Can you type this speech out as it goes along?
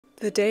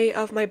The day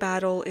of my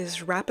battle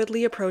is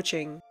rapidly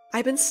approaching.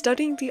 I've been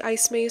studying the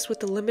ice maze with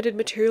the limited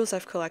materials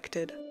I've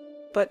collected.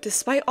 But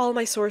despite all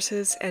my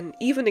sources and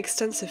even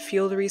extensive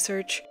field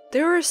research,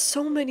 there are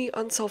so many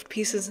unsolved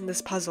pieces in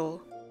this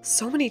puzzle.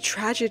 So many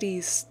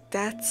tragedies,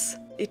 deaths,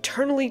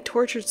 eternally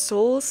tortured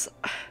souls.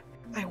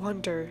 I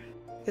wonder,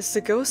 is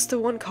the ghost the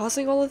one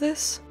causing all of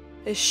this?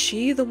 Is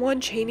she the one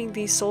chaining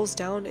these souls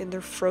down in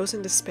their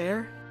frozen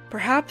despair?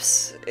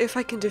 Perhaps if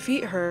I can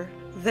defeat her,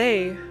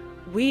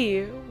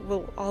 we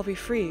will all be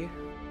free.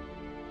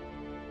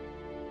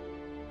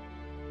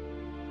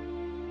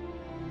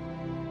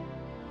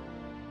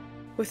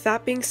 With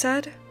that being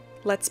said,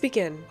 let's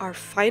begin our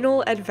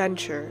final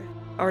adventure.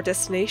 Our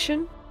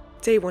destination?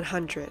 Day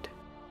 100.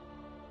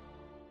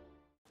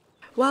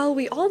 Well,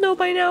 we all know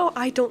by now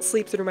I don't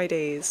sleep through my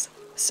days,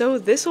 so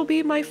this will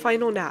be my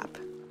final nap.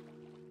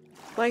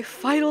 My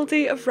final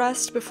day of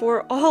rest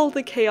before all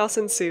the chaos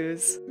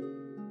ensues.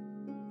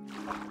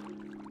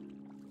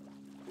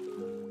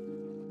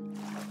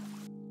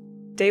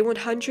 Day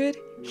 100,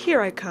 here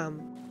I come.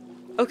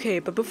 Okay,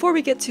 but before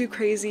we get too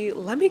crazy,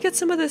 let me get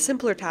some of the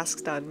simpler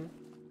tasks done.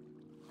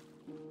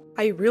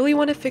 I really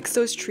want to fix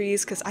those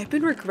trees because I've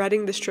been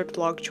regretting the stripped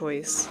log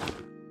choice.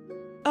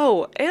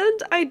 Oh,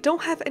 and I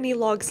don't have any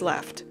logs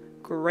left.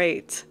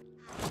 Great.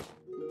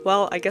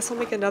 Well, I guess I'll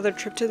make another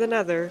trip to the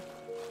Nether.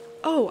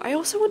 Oh, I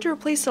also want to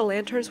replace the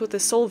lanterns with the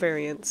soul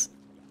variants.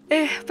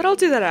 But I'll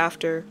do that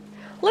after.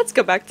 Let's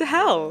go back to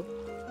hell!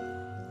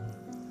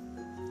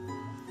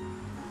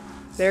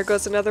 There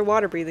goes another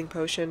water breathing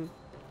potion.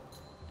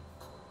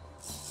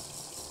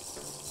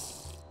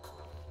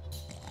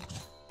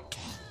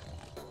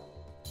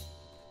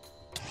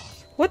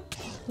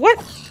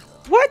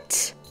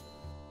 What?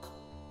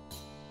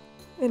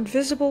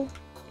 Invisible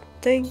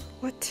thing?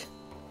 What?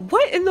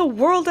 What in the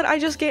world did I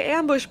just get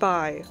ambushed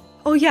by?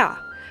 Oh yeah,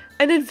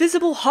 an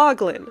invisible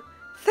hoglin.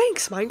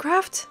 Thanks,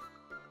 Minecraft!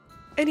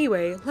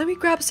 Anyway, let me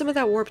grab some of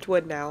that warped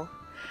wood now.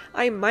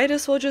 I might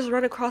as well just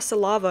run across the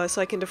lava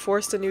so I can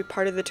deforest a new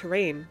part of the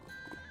terrain.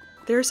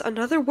 There's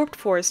another warped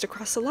forest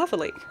across the lava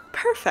lake.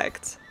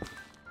 Perfect!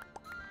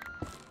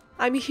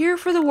 I'm here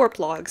for the warp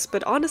logs,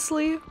 but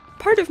honestly,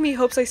 part of me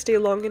hopes I stay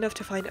long enough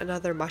to find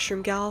another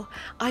mushroom gal.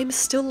 I'm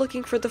still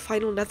looking for the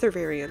final nether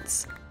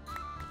variants.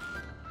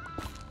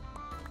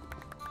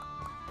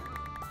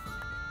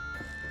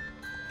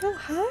 Oh,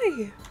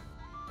 hi!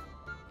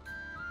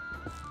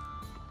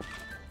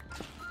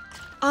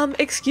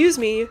 Excuse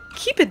me,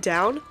 keep it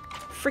down!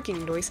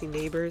 Freaking noisy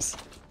neighbors.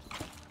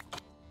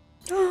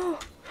 Oh,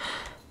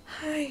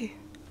 hi.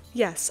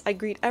 Yes, I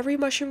greet every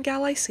mushroom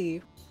gal I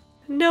see.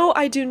 No,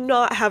 I do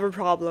not have a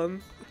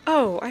problem.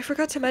 Oh, I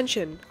forgot to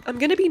mention, I'm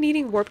gonna be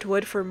needing warped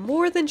wood for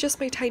more than just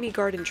my tiny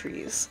garden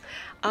trees.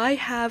 I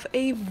have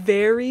a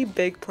very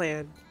big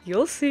plan.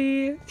 You'll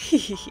see.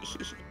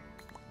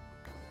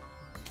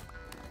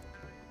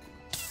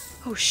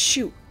 Oh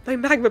shoot, my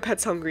magma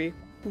pet's hungry.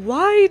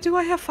 Why do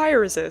I have fire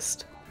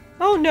resist?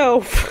 Oh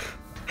no!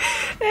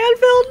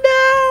 Anvil,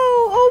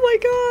 no! Oh my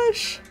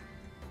gosh!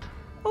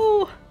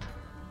 Oh,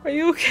 are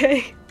you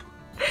okay?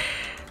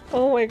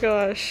 Oh my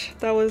gosh,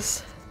 that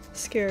was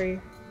scary.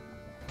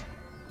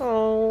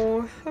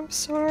 Oh, I'm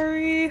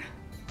sorry.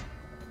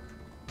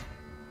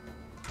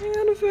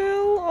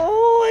 Anvil,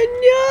 oh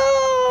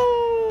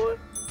no!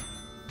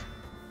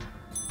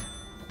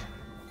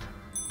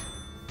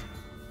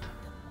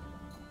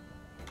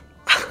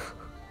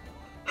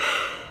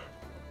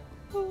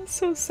 Oh,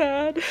 so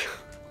sad.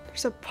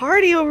 There's a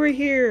party over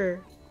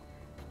here!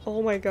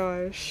 Oh my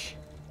gosh.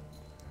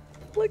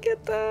 Look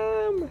at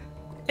them!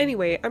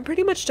 Anyway, I'm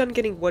pretty much done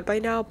getting wood by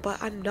now, but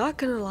I'm not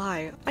gonna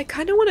lie. I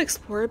kinda wanna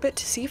explore a bit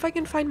to see if I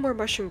can find more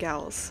mushroom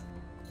gals.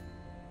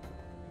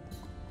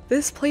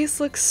 This place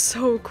looks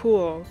so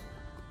cool.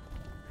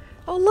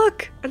 Oh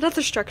look!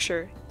 Another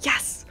structure!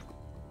 Yes!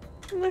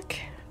 Look,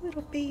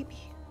 little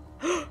baby.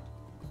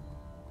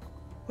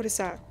 What is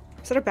that?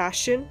 Is that a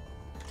bastion?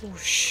 Oh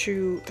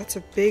shoot, that's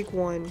a big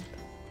one.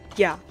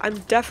 Yeah, I'm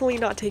definitely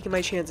not taking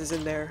my chances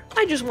in there.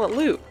 I just want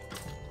loot.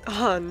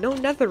 No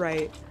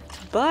netherite.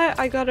 But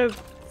I got a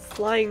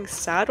flying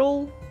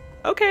saddle?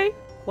 Okay,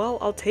 well,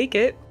 I'll take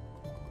it.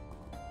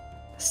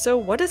 So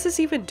what does this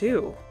even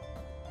do?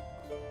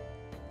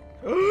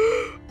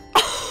 Oh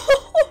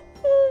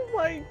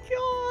my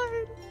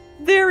god!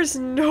 There's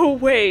no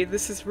way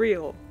this is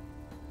real.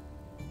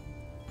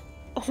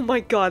 Oh my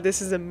god,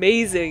 this is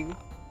amazing.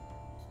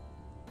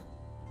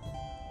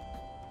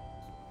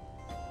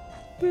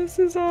 This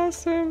is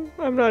awesome.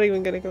 I'm not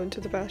even gonna go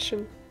into the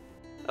bastion.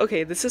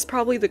 Okay, this is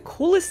probably the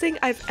coolest thing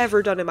I've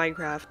ever done in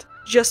Minecraft.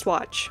 Just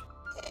watch.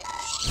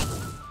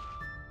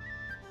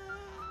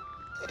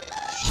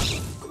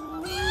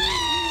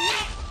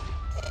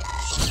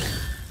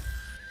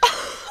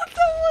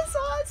 That was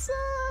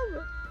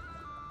awesome!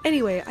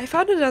 Anyway, I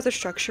found another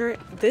structure,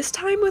 this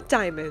time with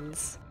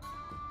diamonds.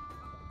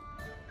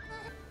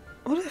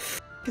 What the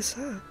f is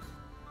that?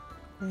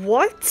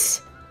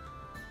 What?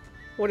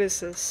 What is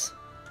this?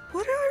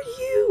 What are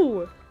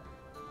you?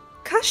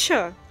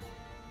 Kasha!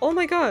 Oh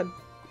my god.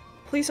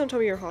 Please don't tell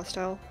me you're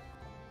hostile.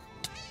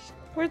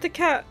 Where'd the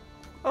cat?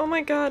 Oh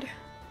my god.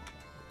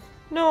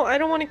 No, I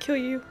don't want to kill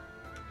you.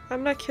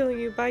 I'm not killing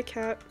you. Bye,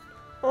 cat.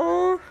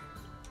 Oh,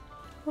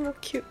 what a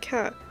cute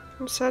cat.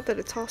 I'm sad that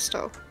it's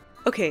hostile.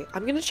 Okay,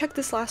 I'm gonna check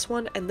this last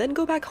one and then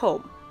go back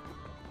home.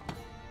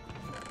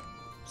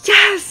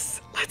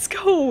 Yes! Let's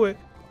go!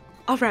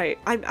 Alright,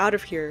 I'm out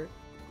of here.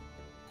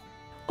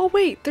 Oh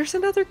wait, there's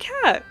another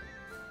cat!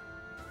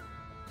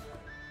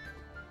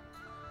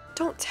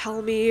 Don't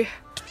tell me.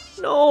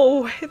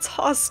 No, it's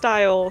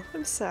hostile.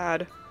 I'm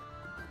sad.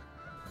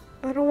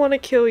 I don't want to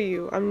kill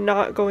you. I'm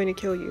not going to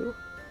kill you.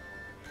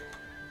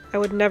 I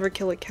would never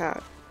kill a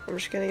cat. I'm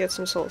just gonna get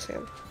some soul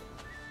sand.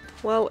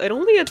 Well, it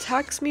only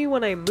attacks me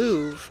when I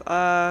move.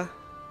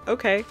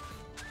 Okay.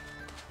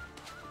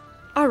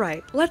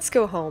 Alright, let's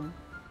go home.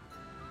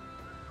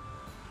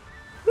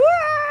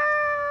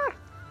 Ah!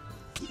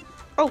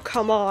 Oh,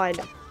 come on.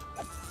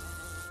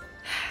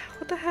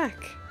 What the heck?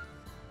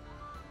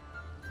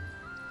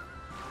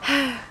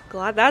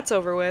 Glad that's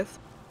over with.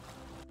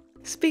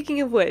 Speaking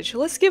of which,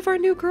 let's give our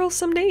new girl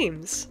some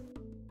names.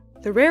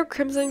 The rare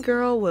crimson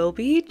girl will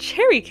be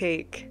Cherry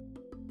Cake.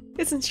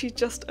 Isn't she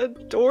just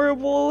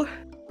adorable?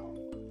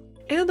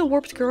 And the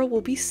warped girl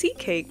will be Sea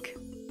Cake.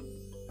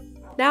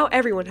 Now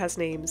everyone has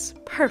names.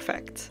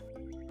 Perfect.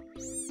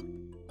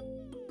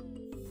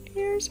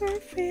 Here's our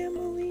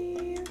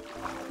family.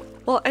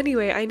 Well,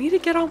 anyway, I need to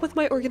get on with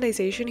my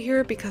organization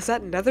here because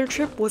that nether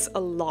trip was a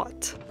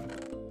lot.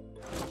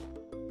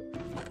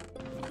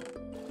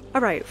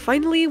 Alright,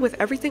 finally, with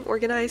everything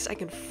organized, I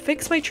can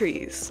fix my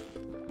trees.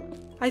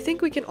 I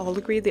think we can all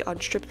agree the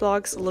unstripped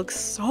blocks look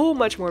so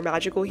much more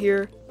magical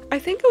here. I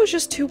think I was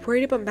just too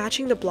worried about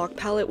matching the block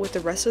palette with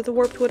the rest of the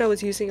warped wood I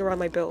was using around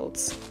my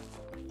builds.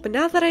 But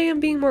now that I am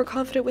being more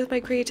confident with my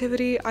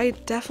creativity, I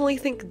definitely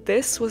think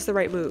this was the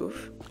right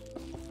move.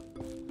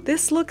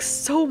 This looks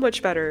so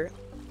much better.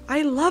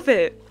 I love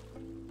it!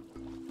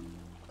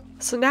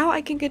 So now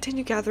I can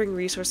continue gathering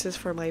resources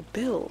for my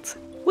build,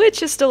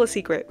 which is still a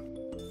secret.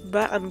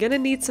 But I'm gonna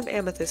need some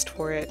amethyst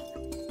for it.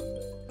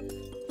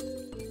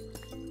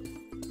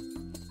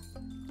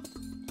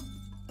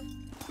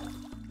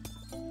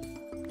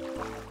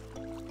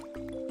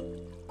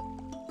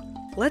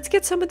 Let's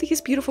get some of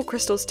these beautiful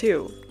crystals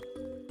too.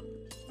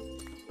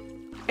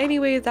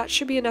 Anyway, that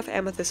should be enough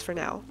amethyst for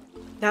now.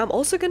 Now I'm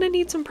also gonna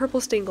need some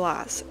purple stained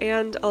glass,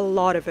 and a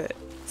lot of it.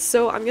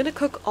 So I'm gonna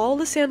cook all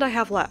the sand I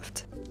have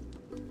left.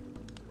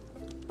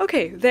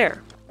 Okay,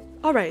 there.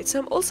 Alright, so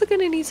I'm also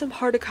gonna need some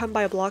hard to come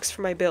by blocks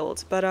for my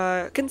build,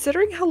 but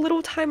considering how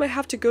little time I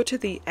have to go to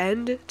the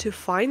end to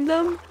find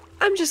them,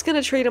 I'm just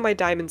gonna trade in my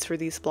diamonds for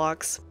these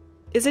blocks.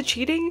 Is it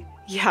cheating?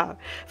 Yeah,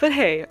 but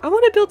hey, I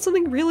want to build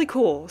something really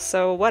cool,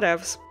 so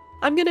whatevs.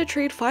 I'm gonna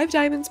trade 5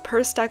 diamonds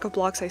per stack of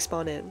blocks I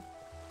spawn in.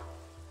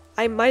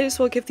 I might as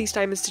well give these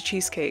diamonds to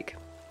Cheesecake.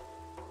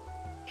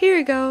 Here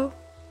you go.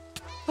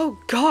 Oh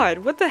god,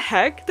 what the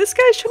heck? This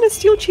guy's trying to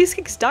steal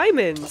Cheesecake's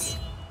diamonds!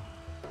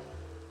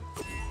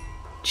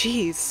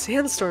 Jeez,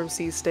 sandstorms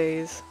these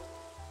days.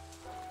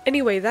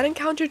 Anyway, that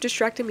encounter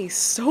distracted me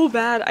so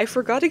bad I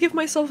forgot to give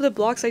myself the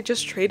blocks I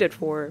just traded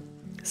for.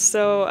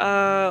 So,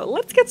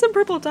 let's get some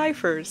purple dye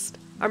first.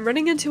 I'm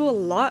running into a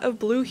lot of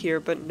blue here,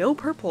 but no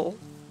purple.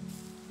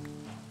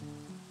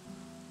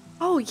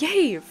 Oh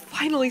yay!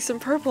 Finally some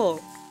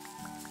purple!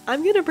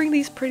 I'm gonna bring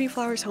these pretty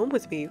flowers home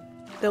with me.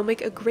 They'll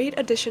make a great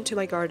addition to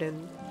my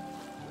garden.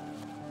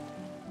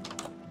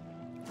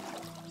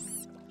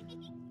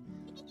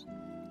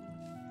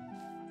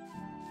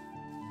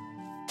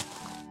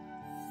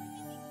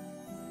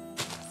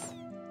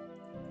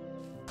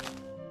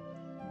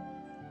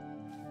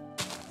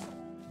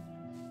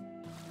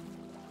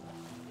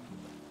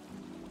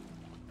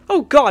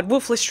 Oh god,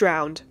 Wolfless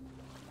drowned!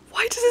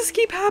 Why does this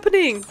keep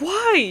happening?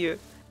 Why?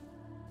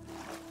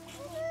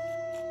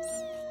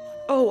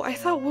 Oh, I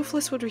thought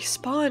Wolfless would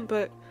respawn,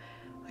 but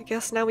I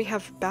guess now we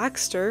have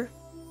Baxter.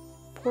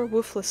 Poor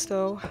Wolfless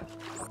though.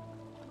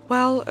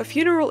 Well, a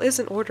funeral is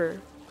in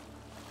order.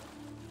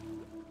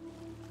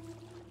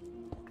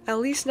 At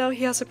least now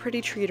he has a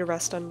pretty tree to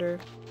rest under.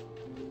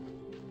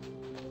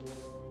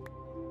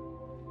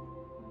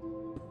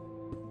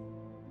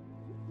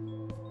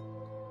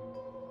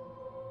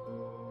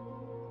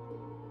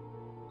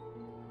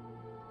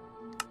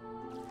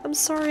 I'm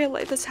sorry I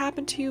let this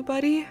happen to you,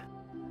 buddy.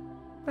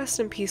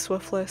 Rest in peace,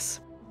 Wolfless.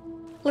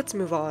 Let's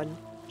move on.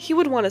 He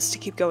would want us to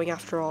keep going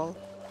after all.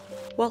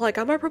 Well, I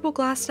got my purple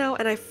glass now,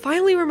 and I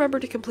finally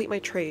remembered to complete my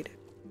trade.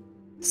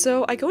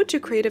 So I go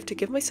into creative to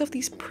give myself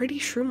these pretty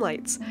shroom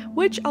lights,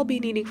 which I'll be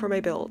needing for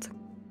my build.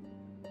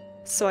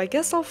 So I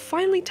guess I'll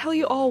finally tell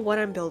you all what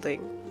I'm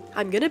building.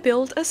 I'm gonna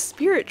build a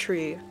spirit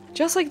tree,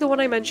 just like the one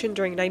I mentioned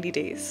during 90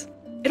 days.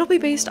 It'll be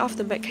based off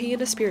the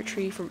Metkayina spirit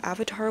tree from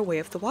Avatar: Way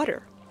of the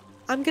Water.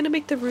 I'm gonna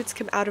make the roots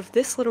come out of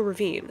this little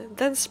ravine,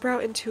 then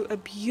sprout into a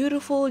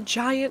beautiful,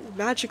 giant,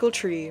 magical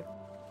tree.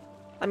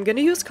 I'm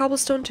gonna use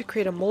cobblestone to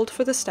create a mold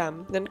for the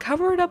stem, then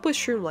cover it up with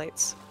shroom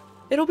lights.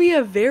 It'll be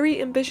a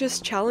very ambitious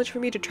challenge for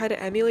me to try to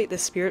emulate the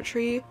spirit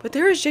tree, but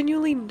there is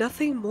genuinely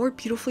nothing more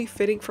beautifully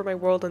fitting for my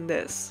world than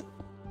this.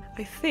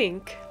 I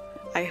think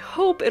I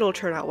hope it'll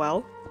turn out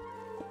well.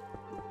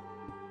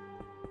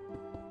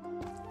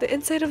 The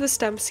inside of the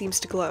stem seems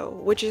to glow,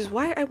 which is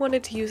why I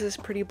wanted to use this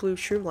pretty blue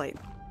shroom light.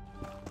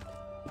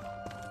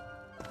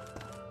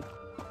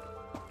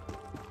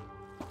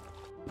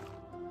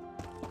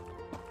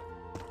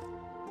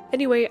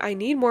 Anyway, I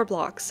need more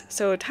blocks,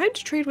 so time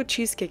to trade with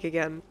Cheesecake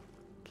again.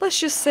 Let's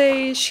just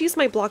say she's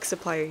my block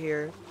supplier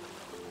here.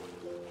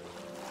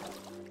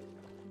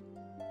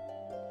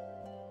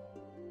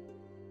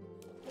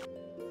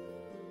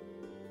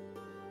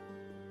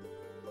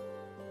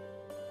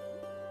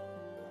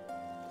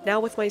 Now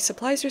with my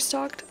supplies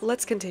restocked,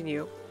 let's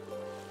continue.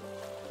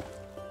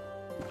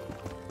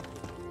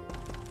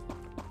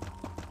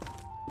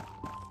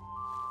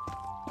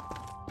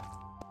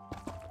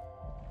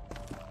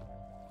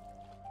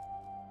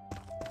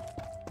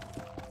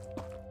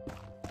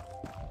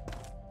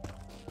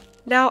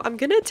 Now I'm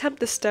gonna attempt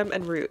the stem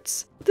and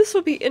roots. This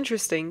will be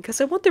interesting because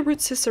I want the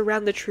roots to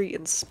surround the tree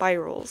in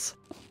spirals.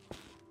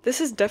 This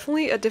is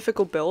definitely a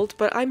difficult build,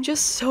 but I'm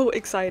just so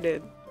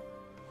excited.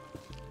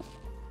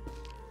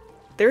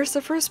 There's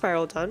the first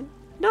spiral done.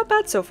 Not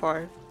bad so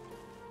far.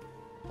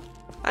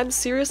 I'm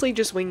seriously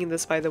just winging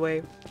this, by the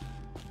way.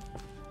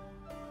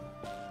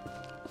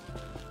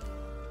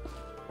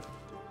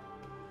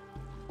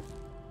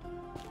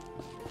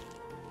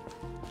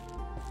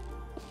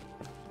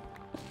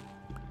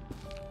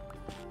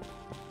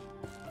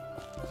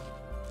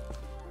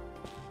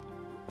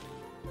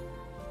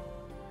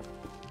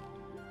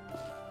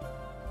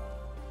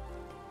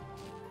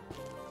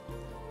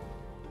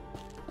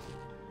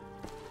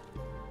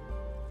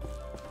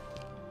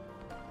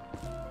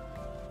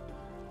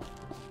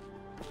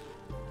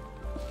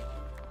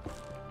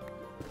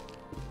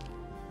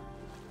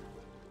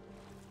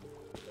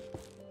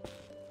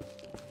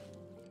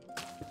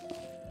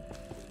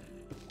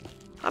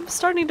 I'm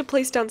starting to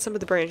place down some of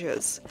the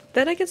branches.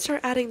 Then I can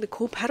start adding the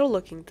cool petal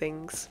looking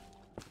things.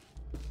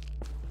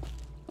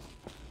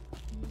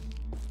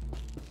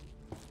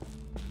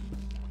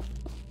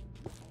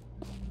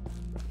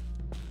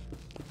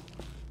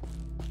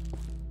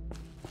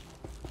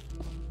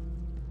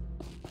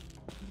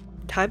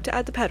 Time to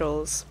add the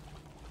petals.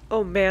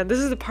 Oh man, this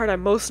is the part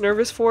I'm most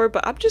nervous for,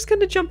 but I'm just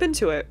gonna jump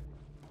into it.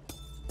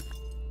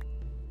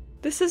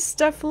 This is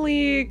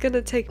definitely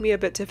gonna take me a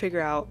bit to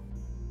figure out.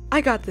 I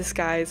got this,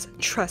 guys.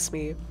 Trust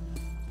me.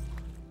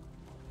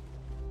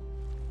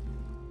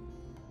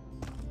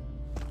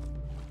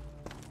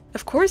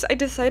 Of course, I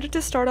decided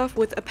to start off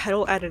with a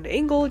petal at an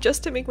angle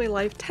just to make my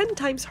life 10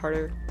 times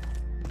harder.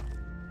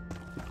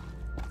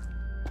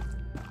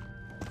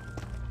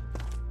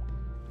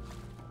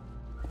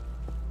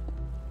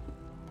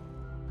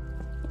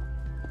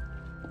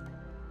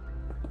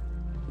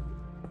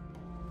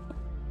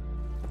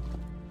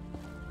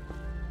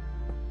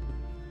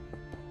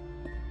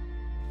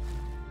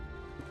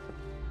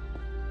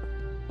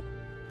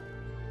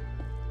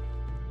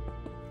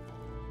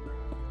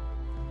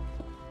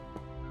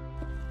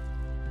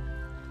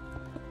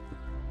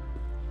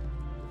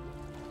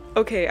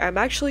 Okay, I'm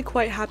actually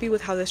quite happy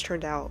with how this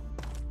turned out.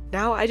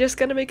 Now I just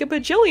gotta make a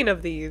bajillion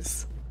of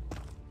these!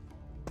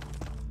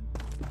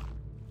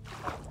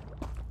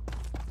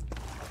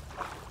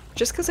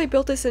 Just because I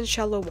built this in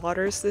shallow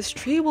waters, this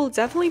tree will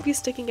definitely be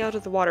sticking out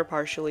of the water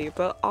partially,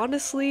 but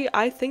honestly,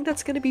 I think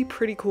that's gonna be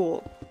pretty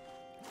cool.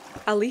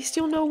 At least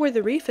you'll know where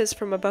the reef is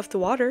from above the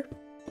water.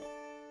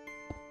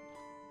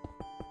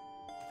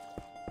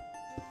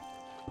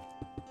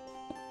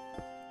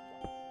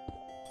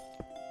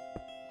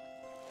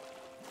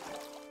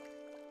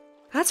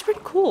 That's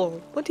pretty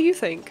cool. What do you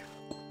think?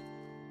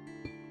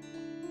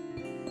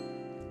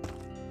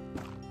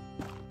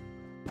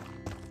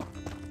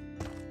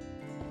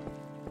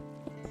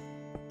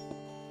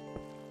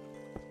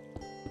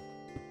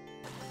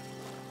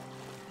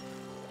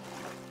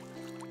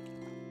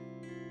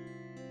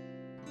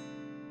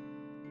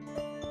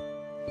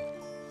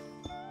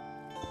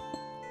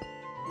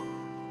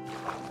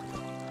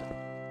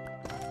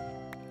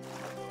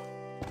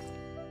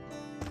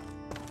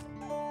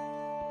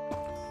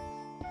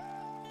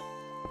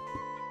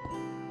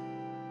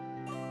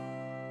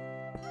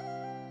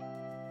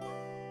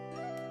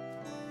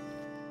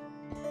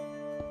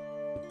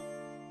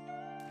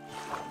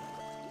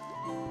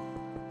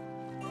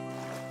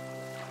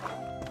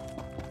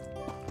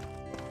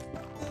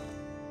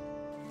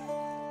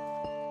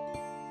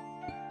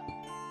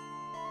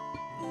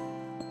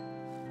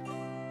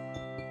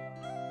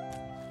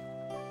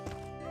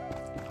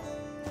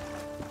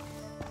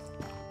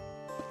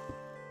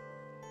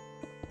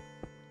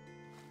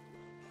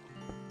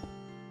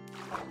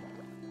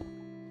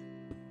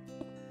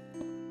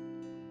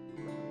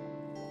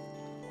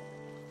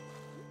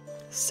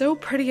 So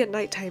pretty at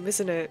nighttime,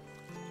 isn't it?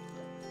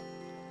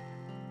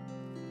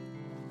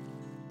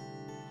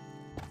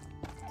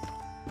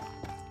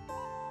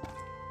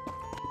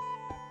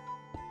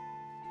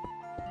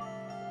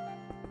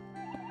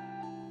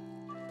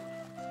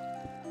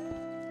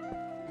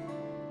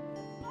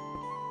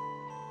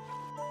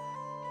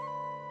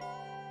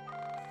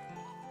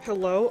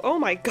 Hello? Oh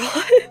my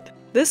god!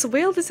 This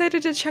whale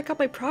decided to check out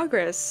my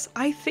progress.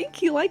 I think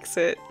he likes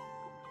it.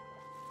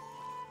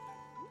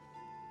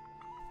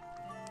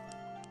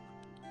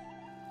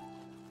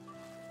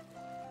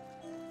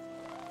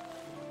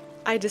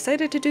 I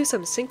decided to do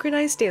some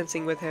synchronized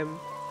dancing with him.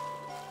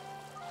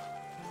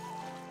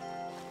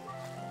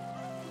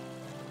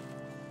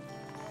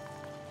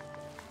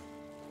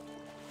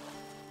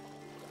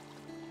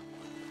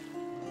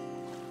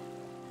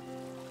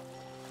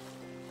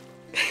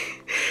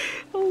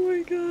 Oh my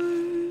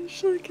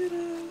gosh, look at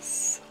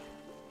us.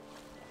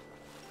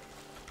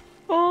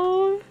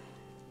 Oh.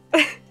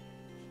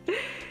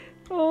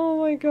 Oh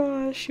my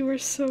gosh, you are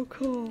so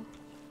cool.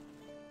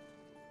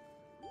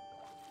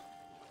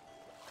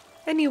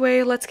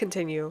 Anyway, let's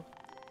continue.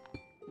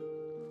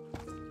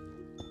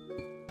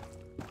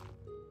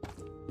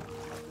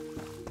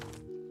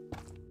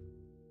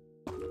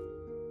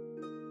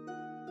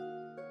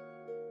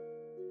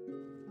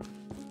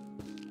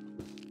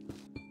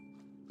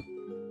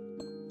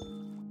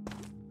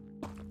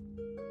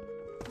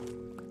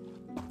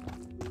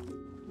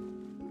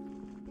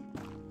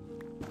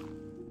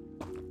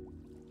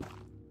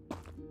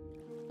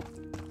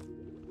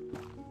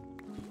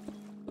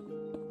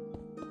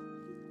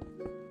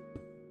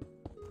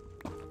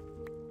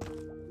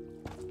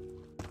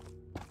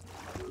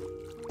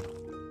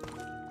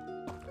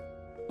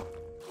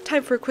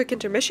 Time for a quick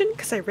intermission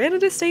because I ran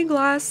out of stained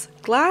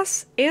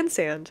glass, and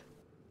sand.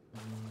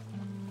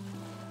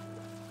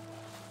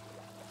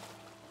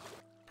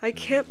 I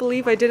can't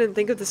believe I didn't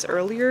think of this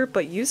earlier,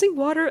 but using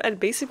water and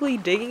basically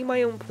digging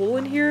my own pool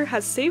in here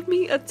has saved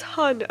me a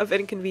ton of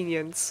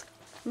inconvenience.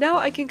 Now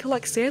I can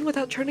collect sand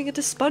without turning into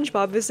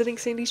SpongeBob visiting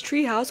Sandy's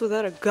treehouse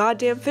without a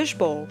goddamn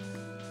fishbowl.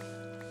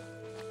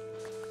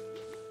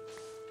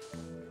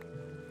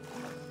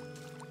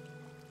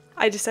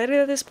 I decided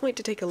at this point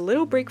to take a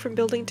little break from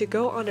building to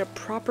go on a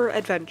proper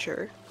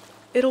adventure.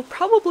 It'll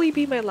probably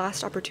be my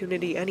last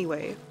opportunity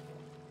anyway.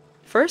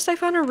 First I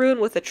found a ruin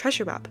with a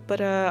treasure map,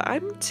 but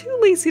I'm too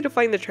lazy to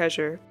find the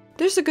treasure.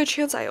 There's a good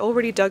chance I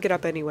already dug it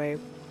up anyway.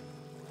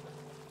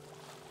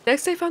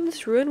 Next I found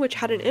this ruin which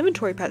had an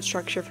inventory pet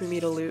structure for me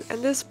to loot,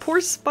 and this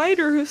poor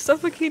spider who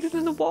suffocated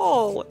in the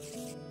wall.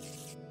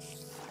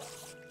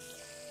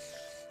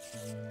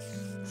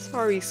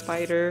 Sorry,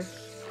 spider.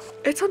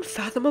 It's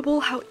unfathomable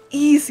how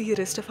easy it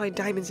is to find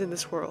diamonds in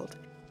this world.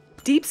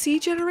 Deep sea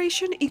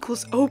generation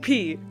equals OP.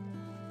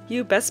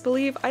 You best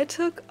believe I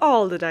took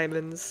all the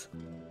diamonds.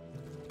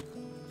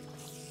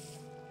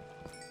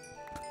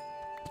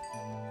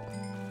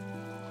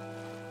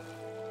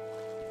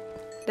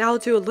 Now I'll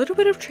do a little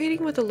bit of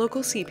trading with the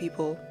local sea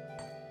people.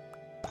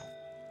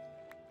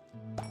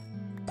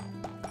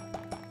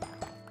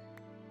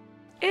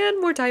 And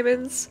more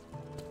diamonds.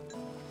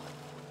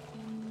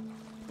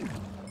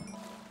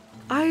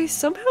 I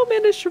somehow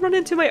managed to run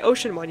into my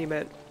ocean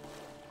monument,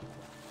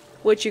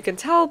 which you can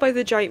tell by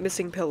the giant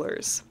missing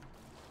pillars.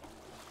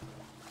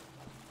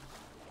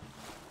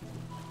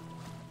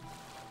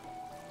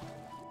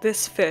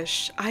 This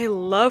fish, I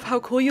love how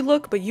cool you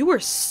look, but you were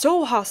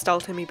so hostile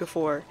to me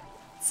before.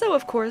 So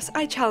of course,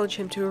 I challenge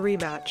him to a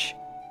rematch.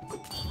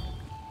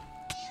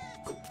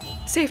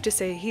 Safe to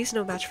say, he's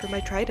no match for my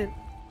trident.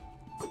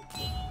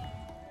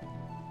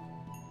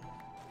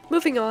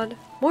 Moving on,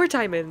 more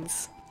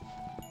diamonds.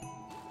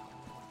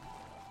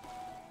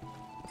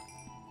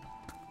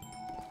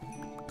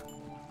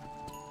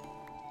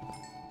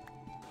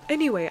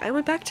 Anyway, I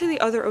went back to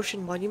the other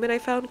ocean monument I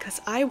found because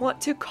I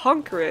want to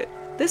conquer it,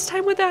 this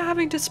time without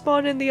having to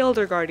spawn in the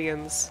Elder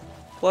Guardians.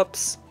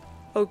 Whoops.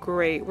 Oh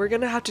great, we're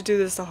gonna have to do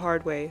this the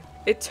hard way.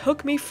 It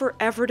took me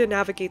forever to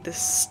navigate this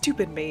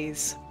stupid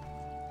maze.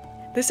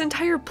 This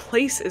entire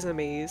place is a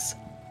maze.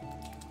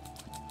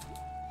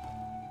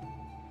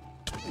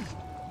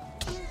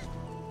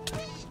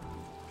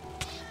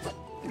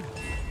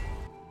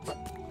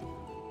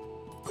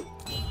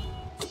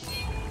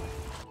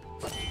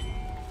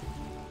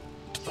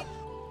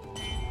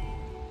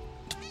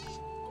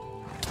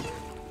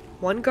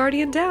 One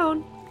guardian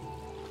down.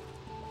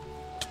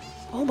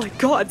 Oh my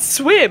god,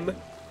 swim!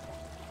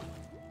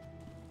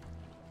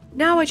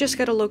 Now I just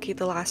gotta locate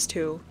the last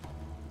two.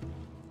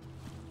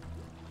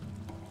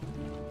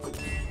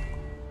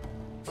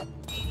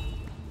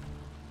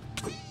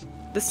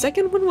 The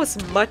second one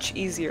was much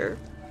easier.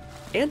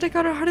 And I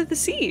got a Heart of the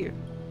Sea!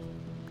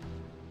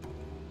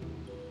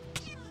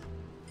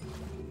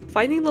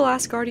 Finding the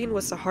last guardian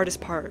was the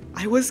hardest part.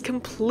 I was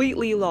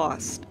completely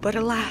lost, but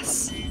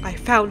alas, I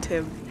found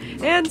him,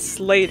 and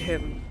slayed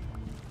him.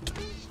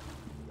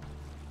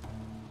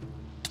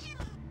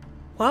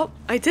 Well,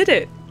 I did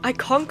it! I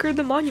conquered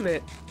the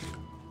monument.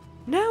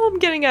 Now I'm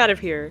getting out of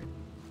here.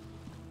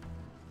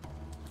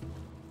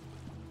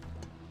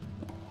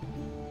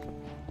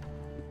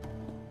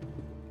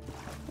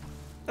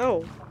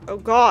 Oh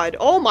god,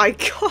 oh my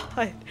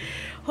god!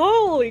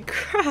 Holy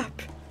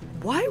crap!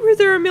 Why were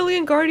there a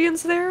million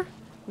guardians there?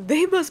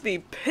 They must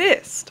be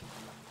pissed!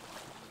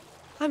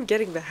 I'm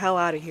getting the hell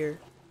out of here.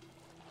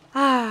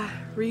 Ah,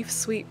 reef,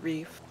 sweet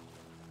reef.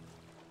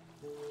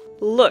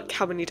 Look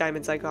how many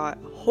diamonds I got.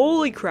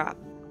 Holy crap.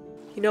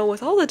 You know,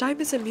 with all the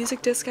diamonds and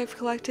music discs I've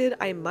collected,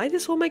 I might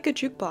as well make a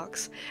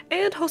jukebox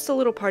and host a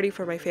little party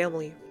for my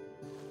family.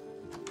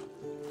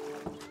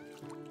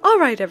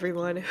 Alright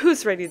everyone,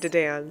 who's ready to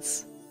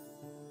dance?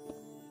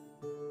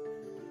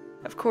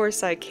 Of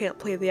course, I can't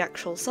play the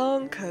actual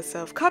song because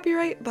of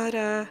copyright,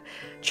 but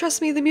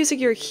trust me, the music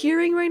you're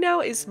hearing right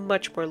now is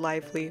much more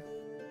lively.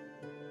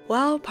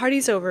 Well,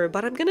 party's over,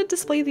 but I'm gonna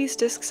display these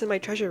discs in my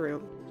treasure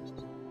room.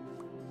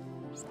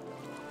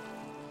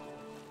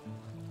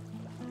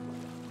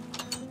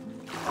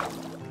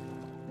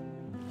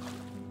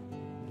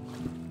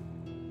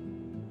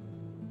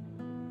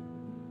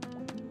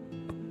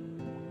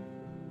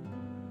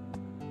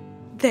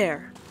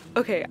 There.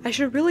 Okay, I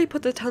should really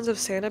put the tons of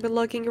sand I've been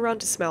lugging around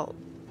to smelt.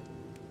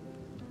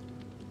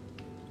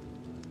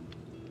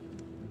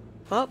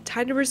 Well,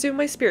 time to resume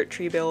my spirit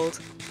tree build.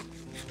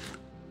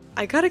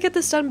 I gotta get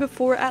this done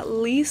before at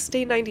least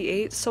day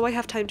 98 so I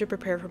have time to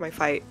prepare for my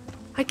fight.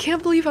 I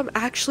can't believe I'm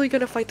actually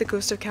gonna fight the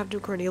ghost of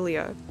Captain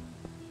Cornelia.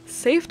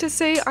 Safe to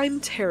say I'm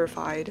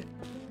terrified.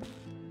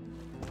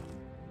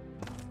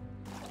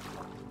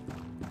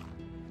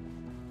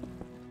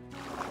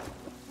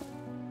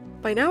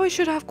 By now I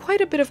should have quite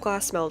a bit of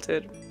glass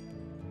melted.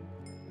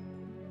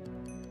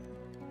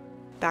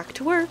 Back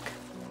to work.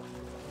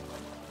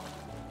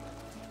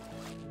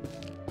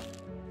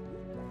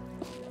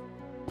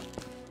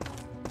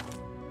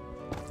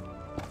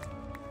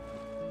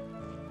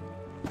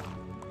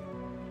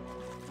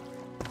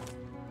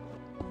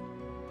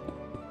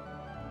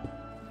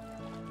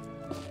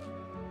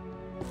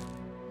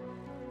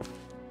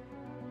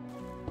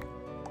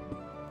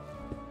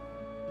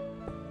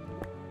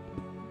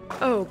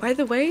 Oh, by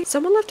the way,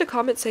 someone left a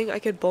comment saying I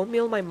could bone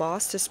meal my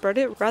moss to spread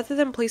it rather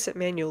than place it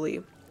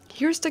manually.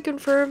 Here's to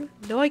confirm,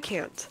 no I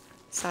can't.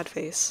 Sad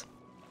face.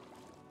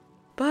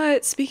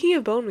 But speaking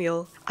of bone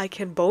meal, I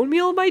can bone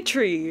meal my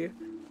tree!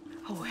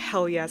 Oh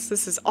hell yes,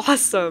 this is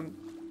awesome!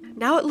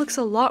 Now it looks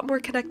a lot more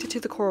connected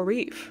to the coral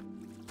reef.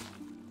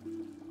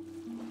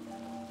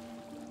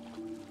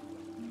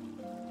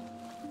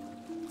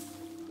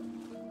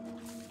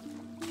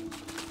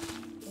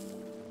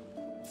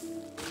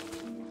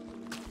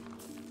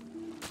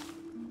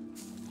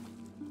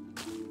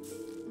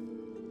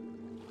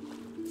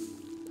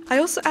 I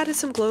also added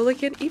some glow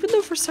liquid, even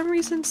though for some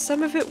reason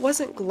some of it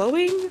wasn't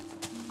glowing.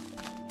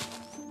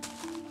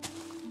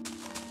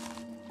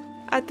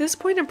 At this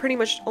point I'm pretty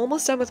much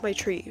almost done with my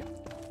tree.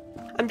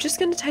 I'm just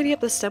gonna tidy up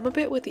the stem a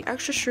bit with the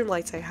extra shroom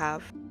lights I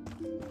have.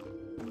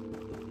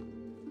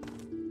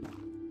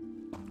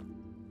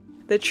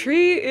 The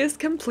tree is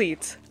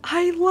complete!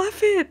 I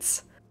love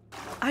it!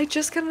 I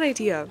just got an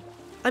idea.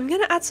 I'm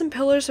gonna add some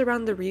pillars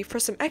around the reef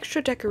for some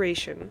extra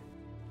decoration.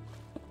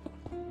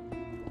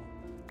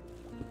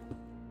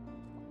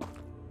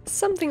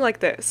 Something like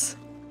this.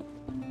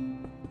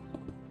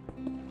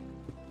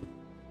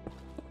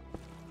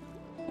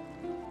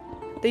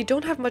 They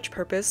don't have much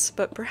purpose,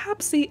 but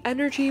perhaps the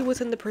energy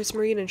within the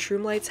prismarine and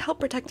shroom lights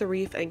help protect the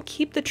reef and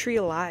keep the tree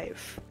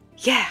alive.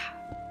 Yeah!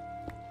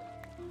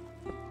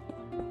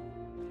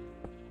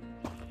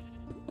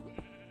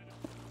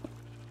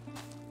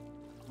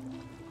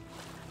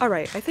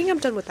 Alright, I think I'm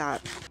done with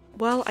that.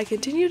 Well, I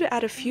continue to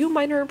add a few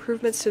minor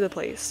improvements to the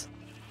place,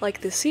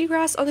 like the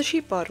seagrass on the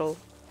sheep bottle.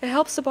 It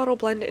helps the bottle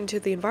blend into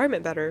the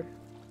environment better.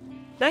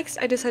 Next,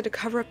 I decided to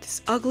cover up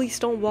this ugly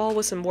stone wall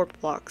with some warp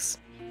blocks.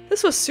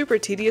 This was super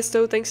tedious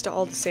though thanks to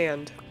all the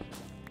sand.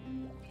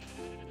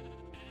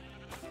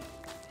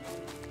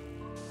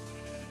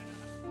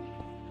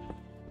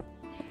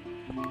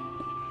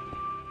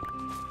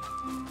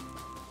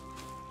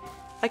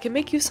 I can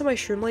make use of my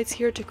shroom lights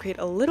here to create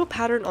a little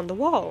pattern on the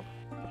wall.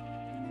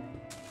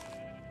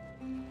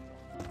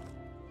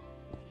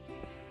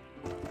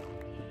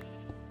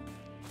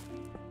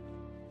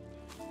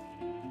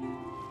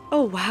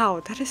 Oh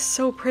wow, that is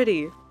so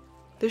pretty!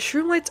 The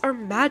shroom lights are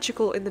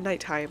magical in the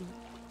nighttime.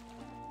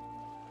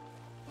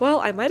 Well,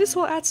 I might as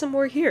well add some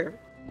more here.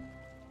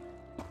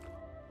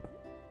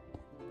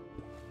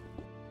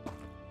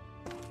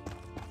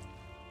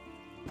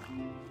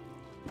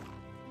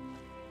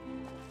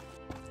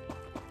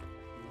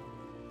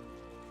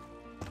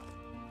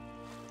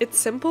 It's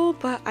simple,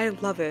 but I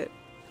love it.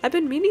 I've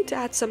been meaning to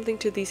add something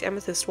to these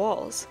amethyst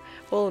walls.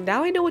 Well,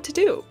 now I know what to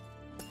do.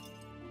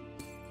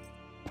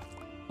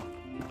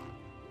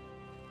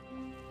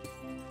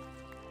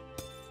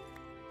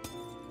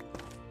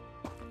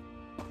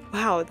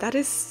 Wow, that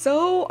is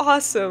so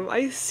awesome!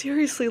 I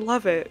seriously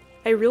love it!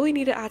 I really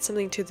need to add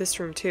something to this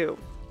room too.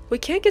 We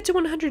can't get to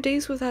 100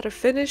 days without a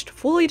finished,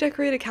 fully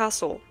decorated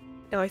castle.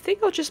 Now I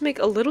think I'll just make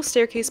a little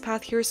staircase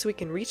path here so we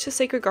can reach the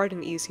sacred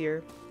garden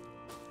easier.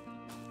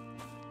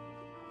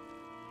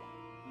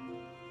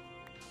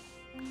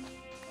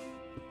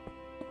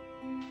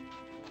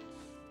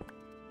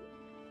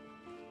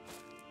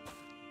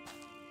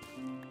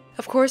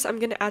 Of course, I'm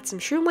gonna add some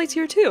shroom lights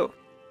here too.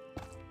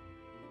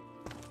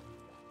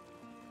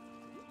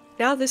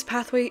 Now this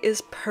pathway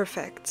is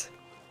perfect.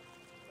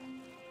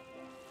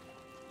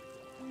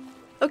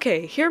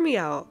 Okay, hear me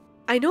out.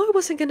 I know I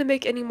wasn't gonna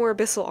make any more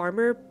abyssal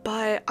armor,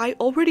 but I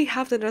already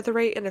have the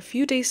netherite and a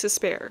few days to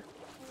spare.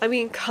 I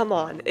mean, come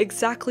on,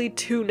 exactly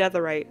 2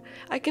 netherite.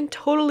 I can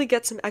totally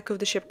get some Echo of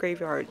the Ship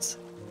graveyards.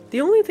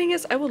 The only thing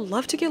is I would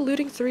love to get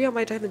looting 3 on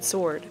my diamond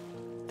sword.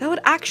 That would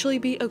actually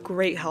be a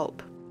great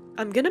help.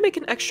 I'm gonna make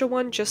an extra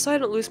one just so I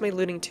don't lose my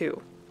looting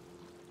too.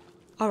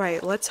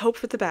 Alright, let's hope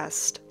for the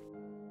best.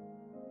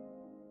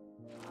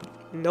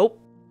 Nope.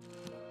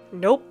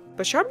 Nope,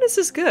 but sharpness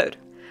is good.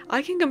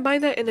 I can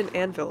combine that in an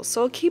anvil,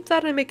 so I'll keep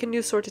that and make a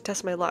new sword to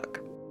test my luck.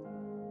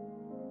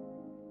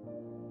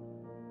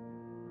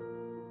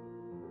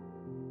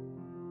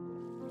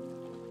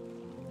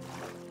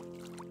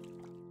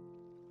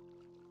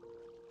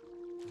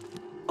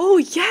 Oh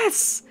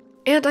yes!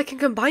 And I can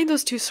combine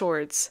those 2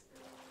 swords.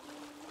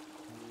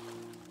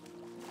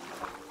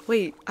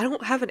 Wait, I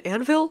don't have an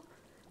anvil?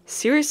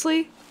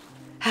 Seriously?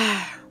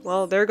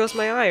 Well, there goes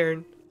my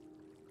iron.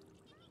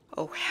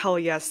 Oh hell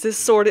yes, this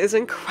sword is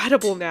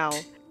incredible now.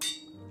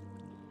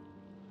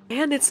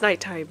 And it's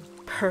nighttime.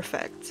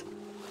 Perfect.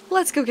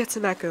 Let's go get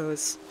some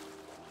echoes.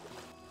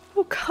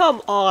 Oh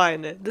come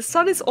on! The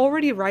sun is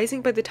already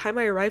rising by the time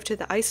I arrive to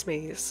the ice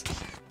maze.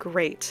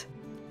 Great.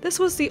 This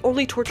was the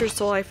only tortured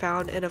soul I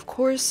found, and of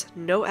course,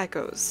 no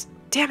echoes.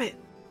 Damn it!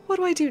 What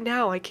do I do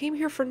now? I came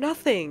here for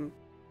nothing.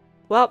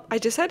 Well, I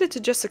decided to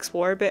just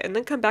explore a bit and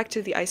then come back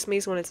to the ice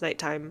maze when it's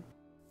nighttime.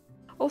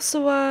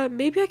 Also,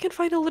 maybe I can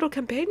find a little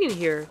companion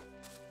here.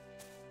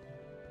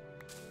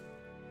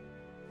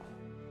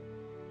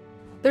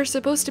 There's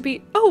supposed to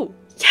be— oh,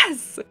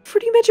 yes!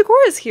 Fruity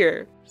Magicora's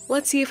here!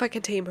 Let's see if I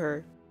can tame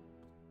her.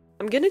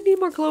 I'm gonna need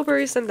more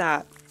glowberries than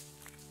that.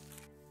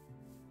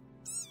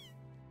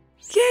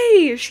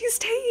 Yay! She's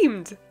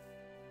tamed!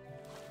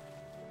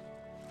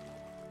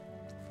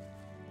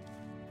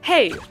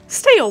 Hey!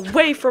 Stay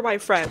away from my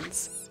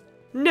friends!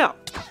 No!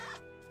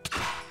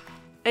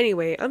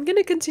 Anyway, I'm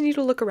gonna continue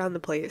to look around the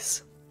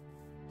place.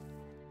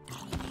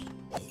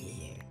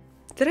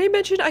 Did I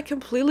mention I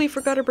completely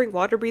forgot to bring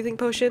water breathing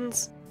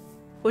potions?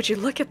 Would you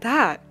look at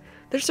that?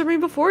 There's a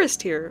rainbow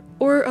forest here,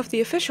 or of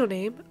the official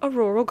name,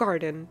 Auroral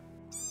Garden.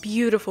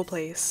 Beautiful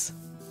place.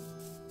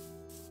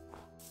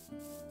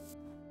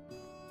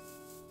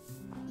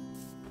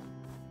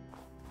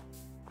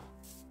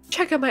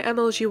 Check out my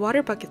MLG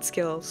water bucket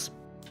skills.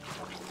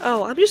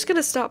 Oh, I'm just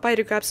gonna stop by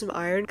to grab some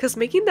iron, cause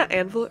making that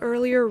anvil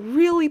earlier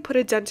really put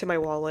a dent in my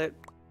wallet.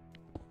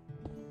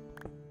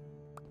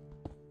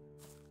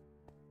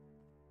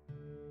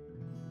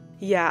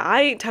 Yeah,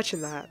 I ain't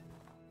touching that.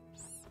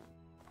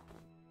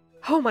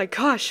 Oh my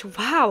gosh,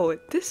 wow,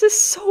 this is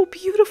so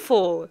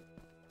beautiful!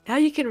 Now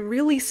you can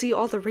really see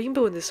all the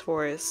rainbow in this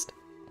forest.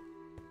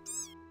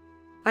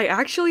 I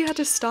actually had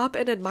to stop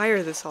and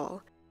admire this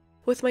all,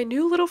 with my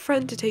new little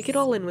friend to take it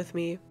all in with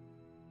me.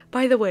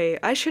 By the way,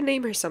 I should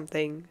name her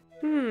something.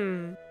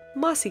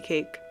 Mossy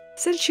Cake,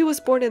 since she was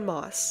born in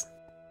moss.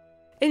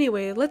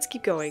 Anyway, let's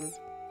keep going.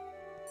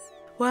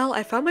 Well,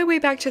 I found my way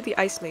back to the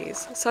ice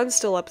maze. Sun's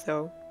still up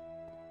though.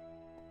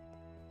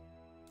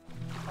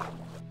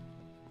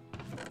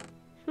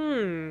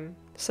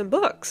 Some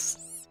books.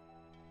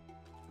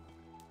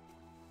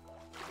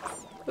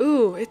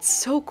 Ooh, it's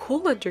so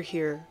cool under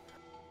here.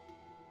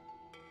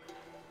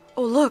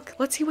 Oh look,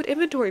 let's see what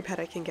inventory pet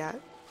I can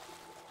get.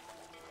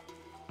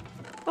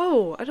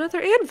 Oh, another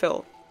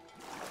anvil.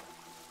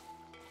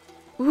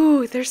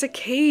 Ooh, there's a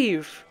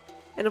cave.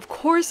 And of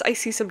course I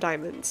see some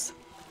diamonds.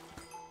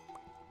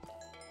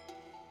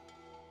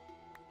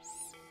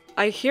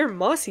 I hear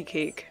Mossy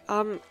Cake.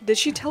 Did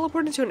she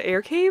teleport into an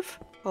air cave?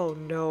 Oh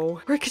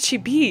no. Where could she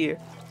be?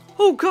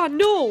 Oh god,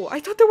 no! I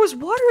thought there was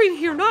water in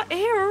here, not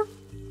air!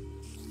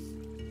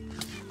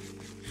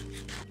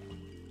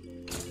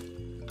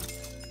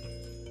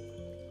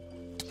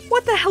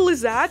 What the hell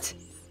is that?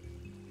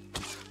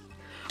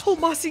 Oh,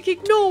 Mossy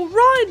Cake, no!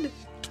 Run!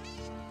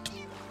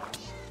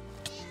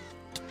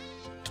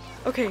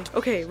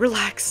 Okay,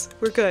 relax.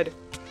 We're good.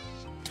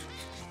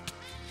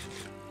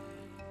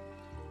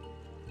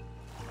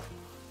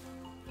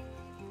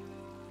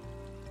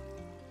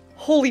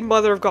 Holy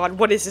mother of God,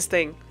 what is this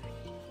thing?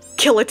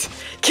 Kill it!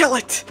 Kill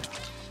it!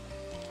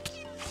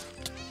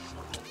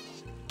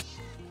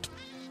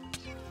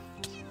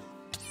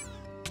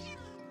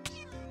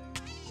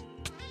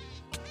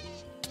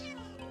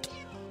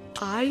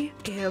 I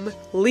am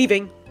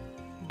leaving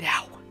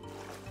now.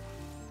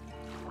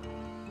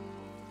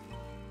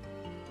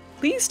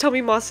 Please tell me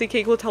Mossy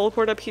Cake will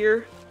teleport up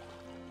here.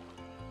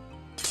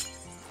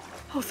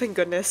 Oh, thank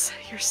goodness.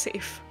 You're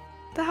safe.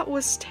 That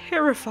was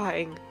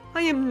terrifying.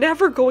 I am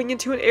never going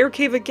into an air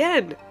cave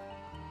again!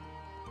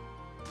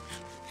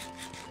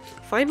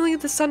 Finally,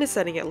 the sun is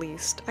setting at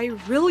least. I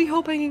really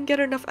hope I can get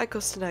enough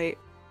echoes tonight.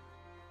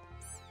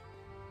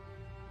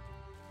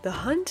 The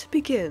hunt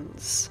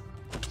begins.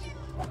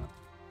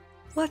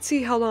 Let's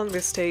see how long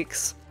this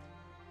takes.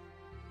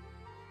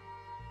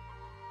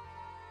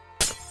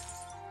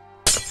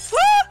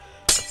 Ah!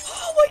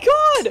 Oh my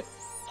god!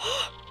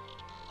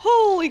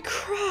 Holy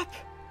crap!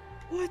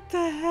 What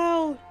the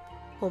hell?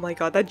 Oh my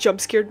god, that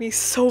jump scared me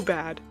so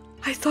bad.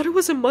 I thought it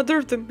was a mother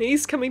of the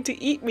maze coming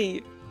to eat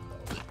me!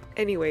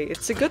 Anyway,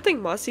 it's a good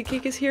thing Mossy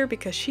Cake is here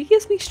because she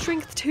gives me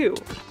strength too.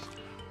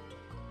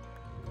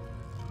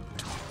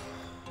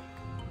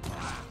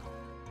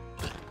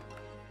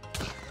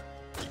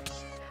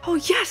 Oh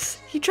yes!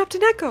 He dropped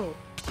an echo!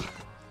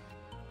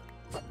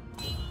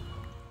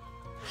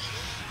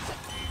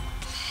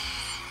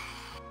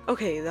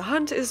 Okay, the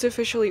hunt is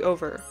officially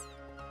over.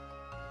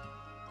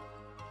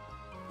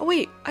 Oh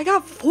wait, I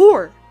got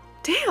 4!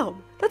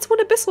 Damn! That's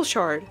 1 abyssal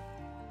shard!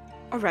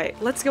 Alright,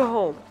 let's go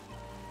home.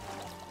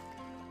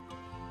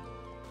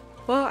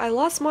 Well, I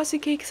lost Mossy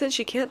Cake since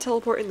she can't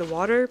teleport in the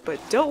water, but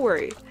don't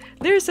worry,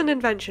 there's an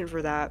invention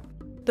for that.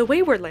 The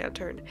Wayward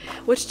Lantern,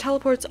 which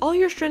teleports all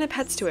your stranded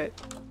pets to it.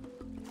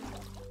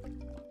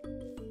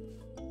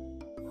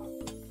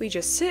 We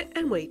just sit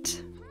and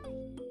wait.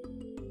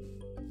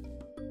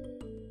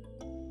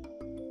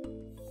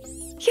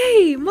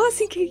 Yay!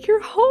 Mossy Cake,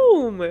 you're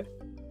home!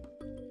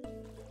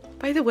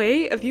 By the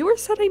way, a viewer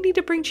said I need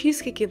to bring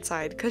Cheesecake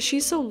inside because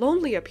she's so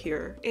lonely up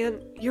here,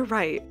 and you're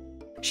right.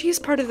 She's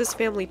part of this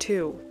family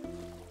too.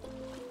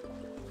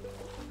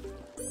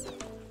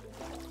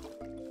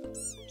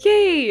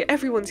 Yay!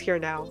 Everyone's here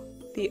now.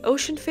 The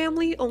ocean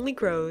family only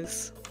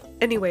grows.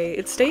 Anyway,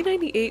 it's day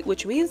 98,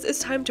 which means it's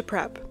time to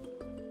prep.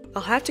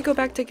 I'll have to go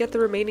back to get the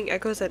remaining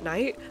echoes at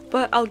night,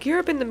 but I'll gear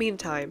up in the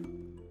meantime.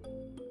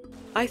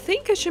 I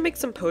think I should make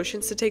some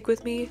potions to take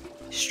with me.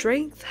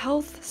 Strength,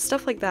 health,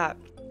 stuff like that.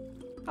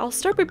 I'll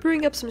start by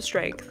brewing up some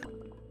strength.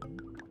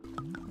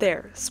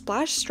 There,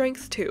 splash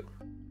strength 2.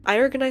 I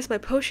organized my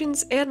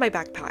potions and my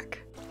backpack.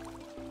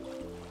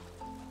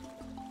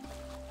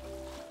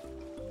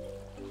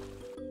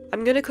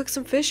 I'm gonna cook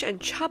some fish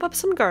and chop up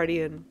some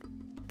guardian.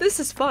 This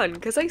is fun,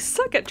 because I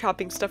suck at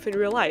chopping stuff in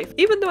real life,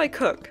 even though I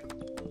cook.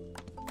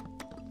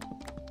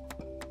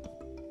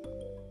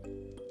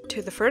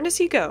 To the furnace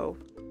you go.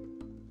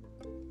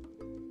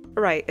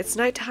 Alright, it's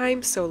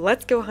nighttime, so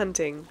let's go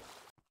hunting.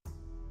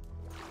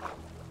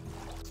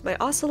 My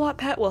ocelot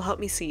pet will help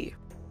me see.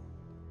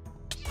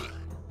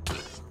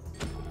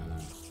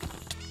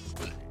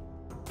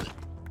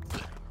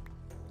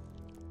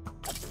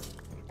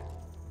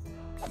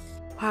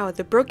 Wow,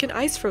 the broken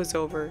ice froze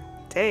over.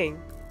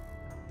 Dang.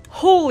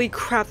 Holy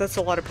crap, that's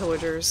a lot of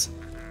pillagers.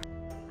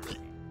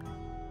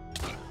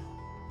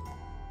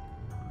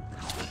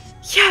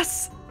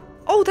 Yes!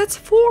 Oh, that's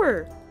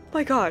 4!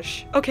 My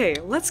gosh. Okay,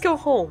 let's go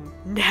home.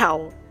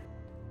 Now.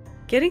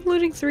 Getting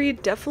looting 3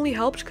 definitely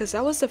helped because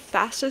that was the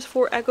fastest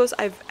 4 echoes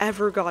I've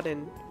ever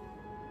gotten.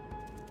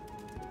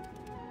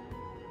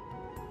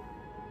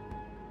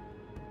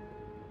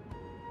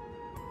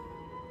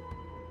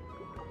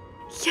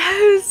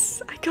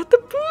 Yes! I got the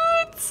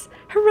boots!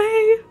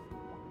 Hooray!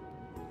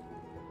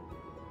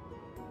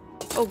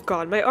 Oh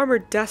god, my armor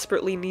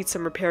desperately needs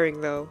some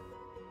repairing though.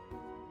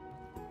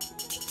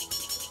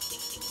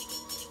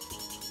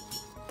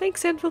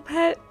 Thanks, Anvil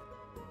Pet!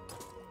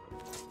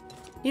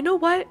 You know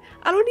what?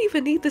 I don't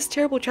even need this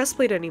terrible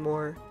chestplate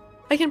anymore.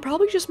 I can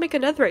probably just make a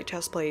netherite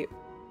chestplate.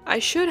 I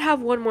should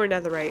have 1 more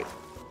netherite.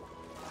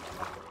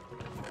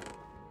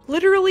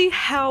 Literally,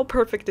 how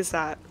perfect is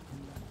that?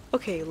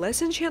 Okay,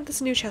 let's enchant this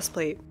new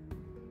chestplate.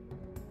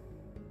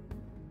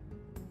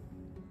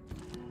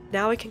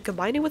 Now I can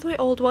combine it with my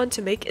old one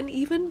to make an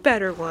even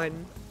better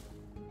one.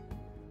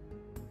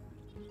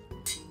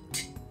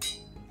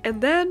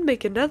 And then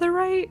make a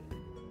netherite.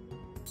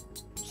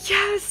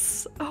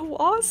 Yes! Oh,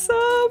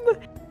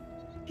 awesome!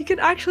 You can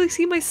actually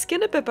see my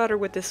skin a bit better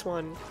with this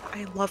one.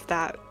 I love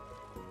that.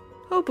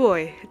 Oh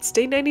boy, it's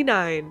day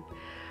 99.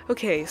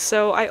 Okay,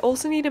 so I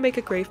also need to make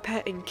a grave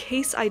pet in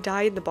case I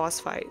die in the boss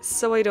fight,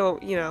 so I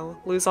don't, you know,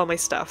 lose all my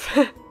stuff.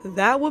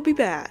 That would be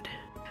bad.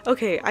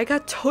 Okay, I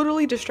got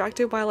totally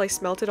distracted while I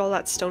smelted all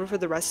that stone for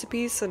the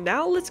recipe, so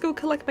now let's go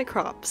collect my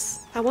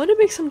crops. I want to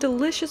make some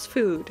delicious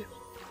food.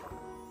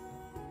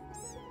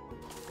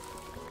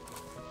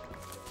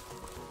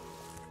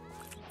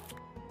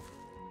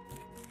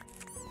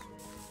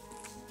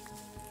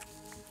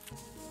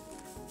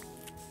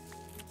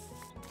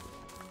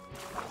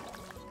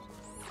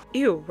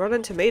 Ew,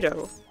 rotten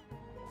tomato.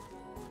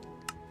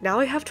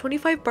 Now I have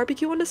 25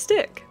 barbecue on a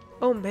stick.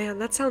 Oh man,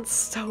 that sounds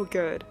so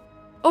good.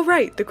 Oh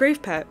right, the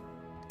grave pet.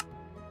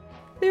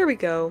 There we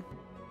go.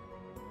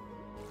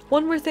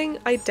 One more thing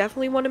I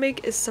definitely want to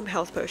make is some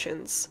health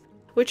potions,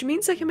 which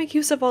means I can make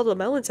use of all the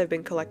melons I've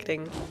been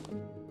collecting.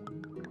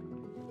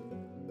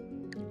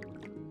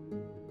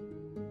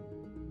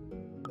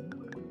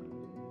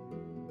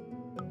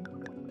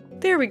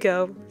 There we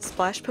go.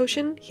 Splash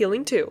potion,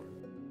 healing 2.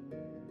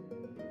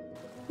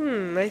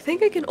 I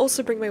think I can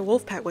also bring my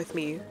wolf pet with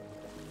me.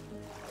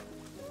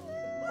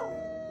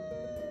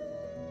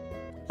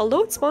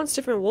 Although it spawns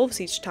different wolves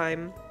each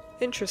time.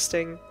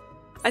 Interesting.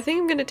 I think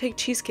I'm gonna take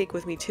Cheesecake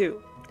with me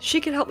too. She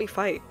can help me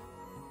fight.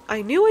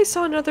 I knew I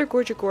saw another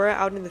Gorjagora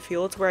out in the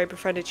fields where I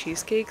befriended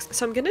Cheesecakes,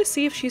 so I'm gonna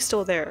see if she's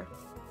still there.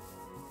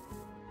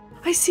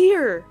 I see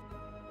her!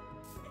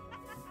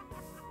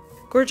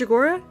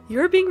 Gorjagora,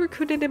 you're being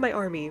recruited in my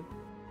army.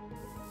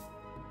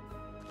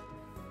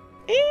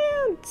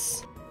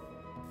 Ants!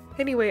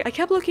 Anyway, I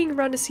kept looking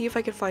around to see if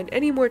I could find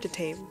any more to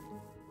tame.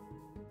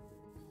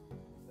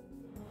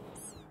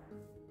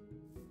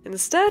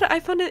 Instead, I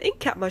found an ink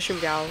cap mushroom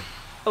gal.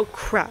 Oh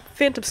crap,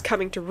 Phantom's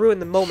coming to ruin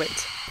the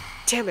moment.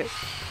 Damn it.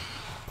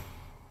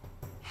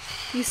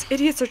 These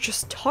idiots are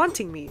just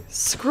taunting me.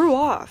 Screw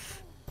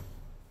off.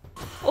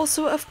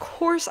 Also, of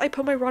course I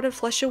put my rotten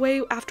flesh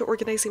away after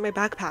organizing my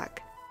backpack.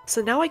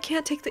 So now I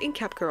can't take the ink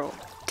cap girl.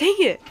 Dang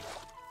it!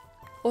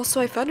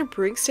 Also, I found a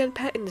brewing stand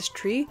pet in this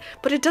tree,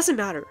 but it doesn't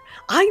matter.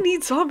 I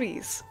need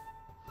zombies!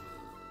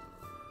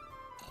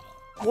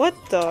 What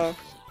the?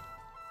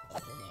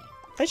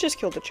 I just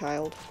killed a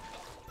child.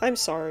 I'm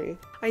sorry.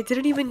 I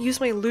didn't even use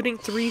my looting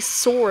 3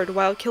 sword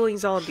while killing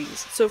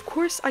zombies, so of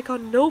course I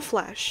got no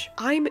flesh.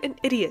 I'm an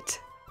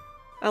idiot.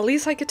 At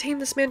least I could tame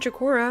this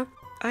mandragora.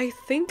 I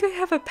think I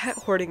have a pet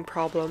hoarding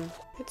problem.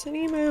 It's an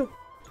emu.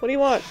 What do you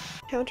want?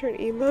 Counter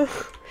an emu?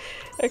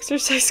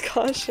 Exercise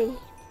caution.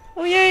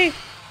 Oh yay!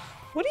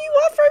 What do you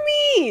want from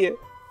me?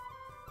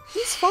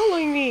 He's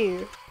following me.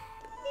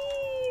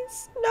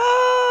 Please,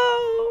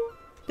 no!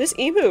 This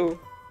emu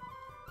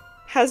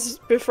has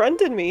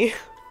befriended me.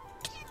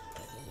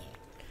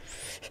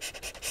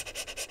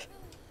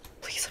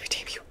 Please let me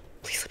tame you.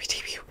 Please let me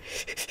tame you.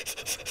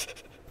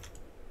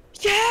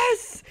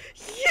 Yes!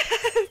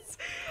 Yes!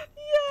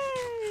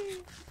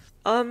 Yay!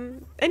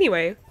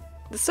 Anyway,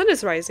 the sun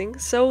is rising,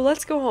 so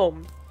let's go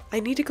home.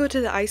 I need to go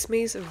to the ice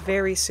maze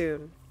very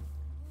soon.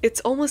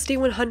 It's almost day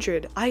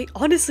 100. I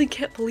honestly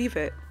can't believe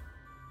it.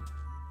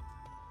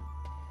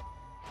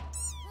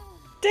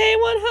 Day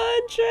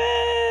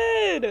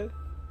 100!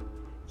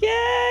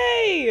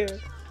 Yay!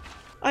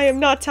 I am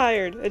not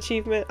tired.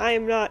 Achievement. I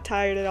am not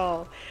tired at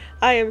all.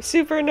 I am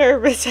super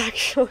nervous,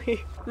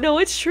 actually. No,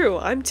 it's true.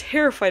 I'm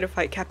terrified to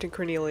fight Captain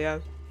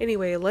Cornelia.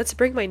 Anyway, let's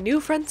bring my new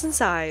friends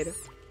inside.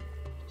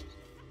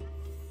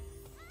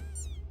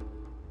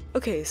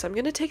 Okay, so I'm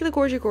gonna take the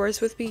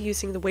Gorjagoras with me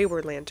using the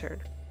Wayward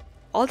Lantern.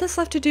 All that's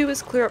left to do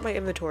is clear up my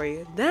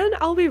inventory, then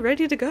I'll be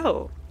ready to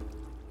go.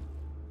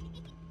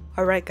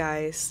 Alright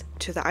guys,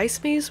 to the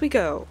ice maze we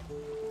go.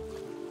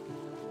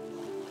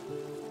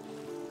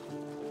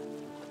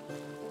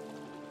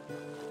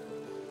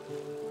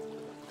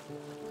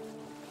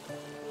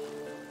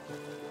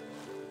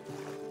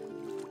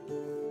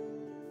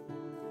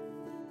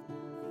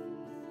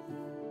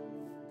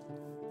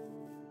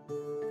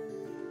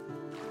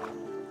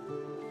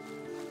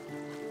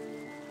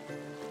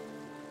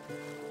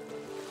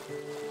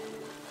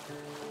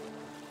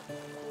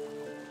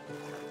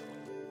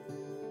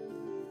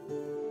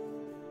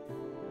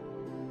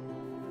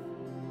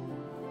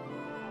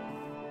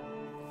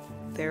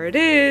 There it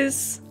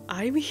is!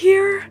 I'm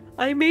here!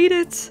 I made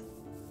it!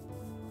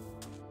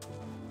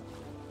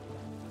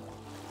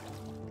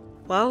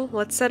 Well,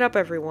 let's set up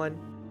everyone.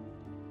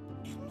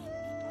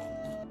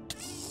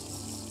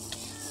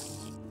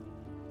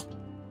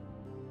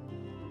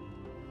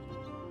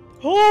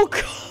 Oh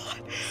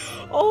god!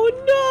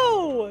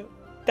 Oh no!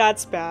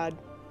 That's bad.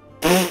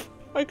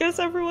 I guess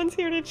everyone's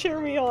here to cheer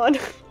me on.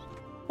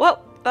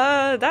 Well,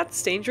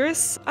 that's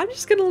dangerous. I'm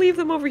just gonna leave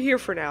them over here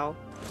for now.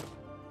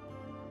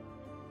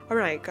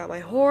 Alright, got my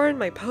horn,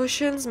 my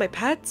potions, my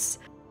pets.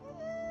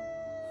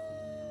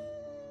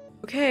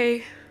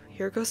 Okay,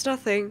 here goes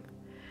nothing.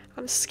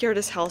 I'm scared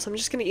as hell, so I'm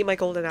just gonna eat my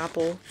golden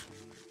apple.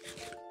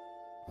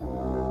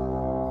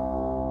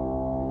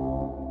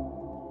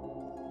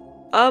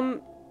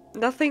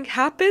 Nothing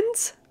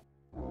happened?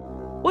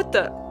 What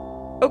the?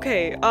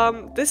 Okay,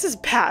 this is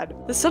bad.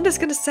 The sun is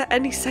gonna set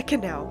any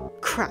second now.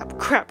 Crap,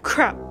 crap,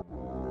 crap.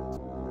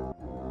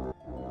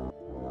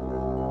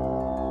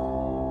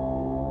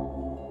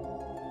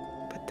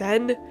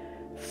 Then,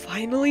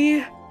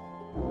 finally...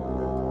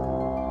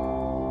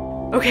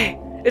 Okay,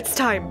 it's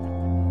time.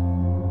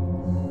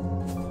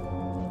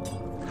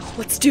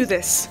 Let's do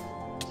this.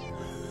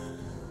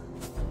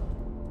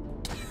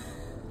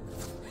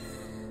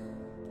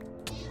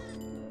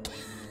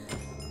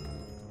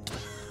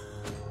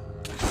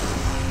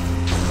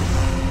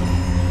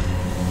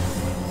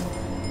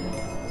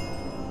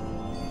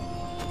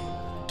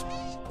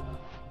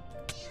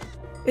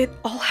 It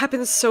all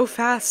happened so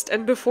fast,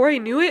 and before I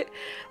knew it,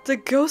 the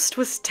ghost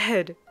was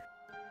dead.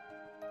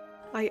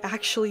 I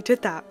actually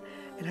did that,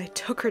 and I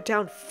took her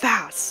down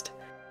fast.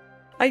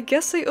 I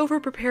guess I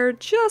overprepared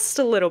just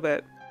a little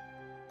bit.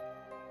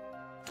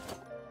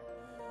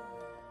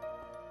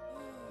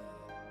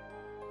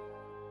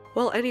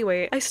 Well,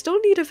 anyway, I still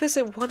need to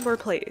visit one more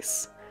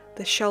place.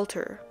 The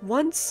shelter,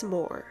 once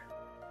more.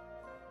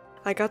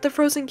 I got the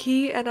frozen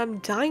key, and I'm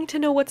dying to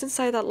know what's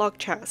inside that locked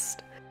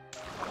chest.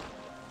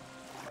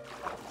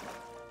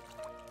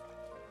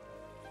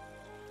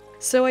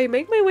 So I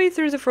make my way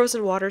through the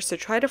frozen waters to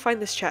try to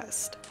find this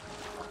chest.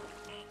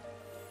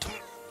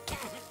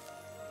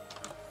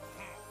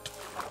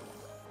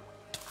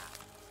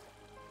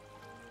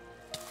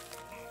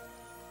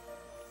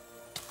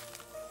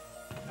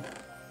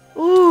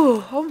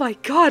 Ooh, oh my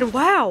god,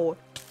 wow!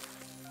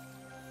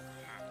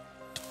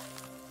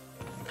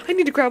 I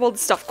need to grab all this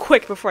stuff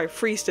quick before I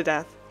freeze to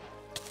death.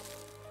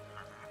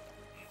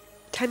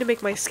 time to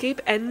make my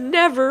escape and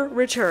never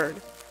return.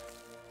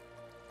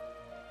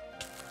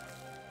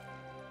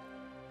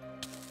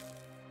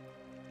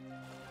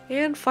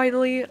 And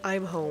finally,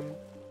 I'm home.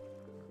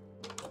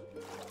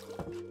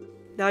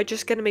 Now I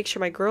just gotta make sure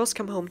my girls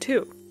come home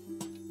too.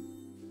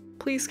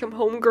 Please come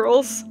home,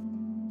 girls.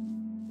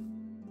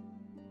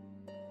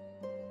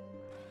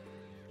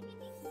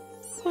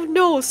 Oh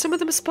no, some of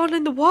them spawned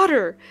in the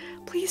water.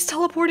 Please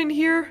teleport in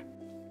here.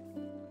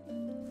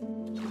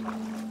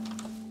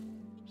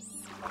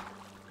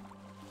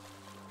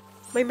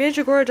 My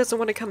Mandragora doesn't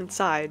want to come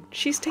inside.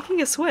 She's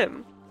taking a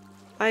swim.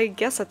 I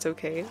guess that's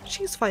okay.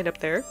 She's fine up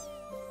there.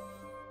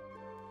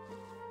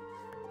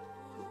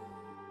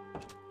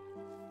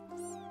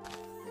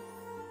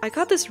 I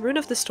got this Rune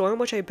of the Storm,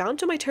 which I bound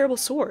to my terrible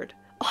sword.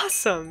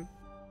 Awesome!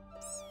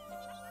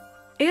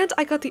 And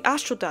I got the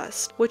Astral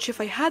Dust, which if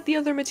I had the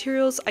other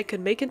materials, I could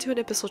make into an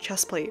Abyssal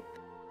chestplate.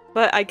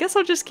 But I guess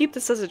I'll just keep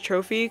this as a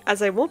trophy,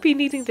 as I won't be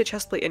needing the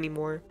chestplate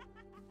anymore.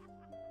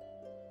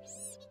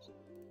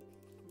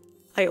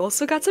 I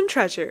also got some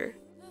treasure.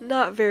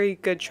 Not very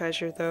good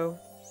treasure, though.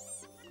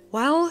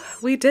 Well,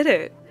 we did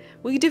it!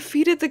 We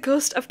defeated the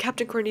ghost of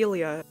Captain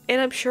Cornelia,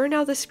 and I'm sure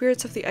now the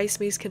spirits of the Ice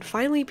Maze can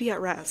finally be at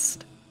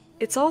rest.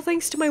 It's all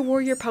thanks to my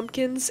warrior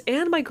pumpkins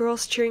and my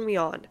girls cheering me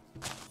on.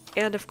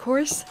 And of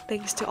course,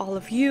 thanks to all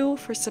of you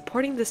for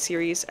supporting this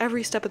series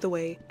every step of the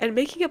way and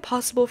making it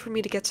possible for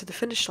me to get to the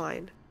finish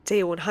line,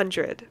 day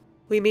 100.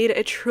 We made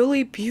a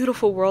truly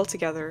beautiful world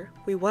together.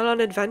 We went on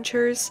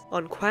adventures,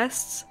 on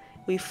quests,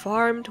 we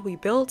farmed, we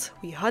built,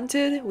 we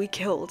hunted, we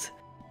killed.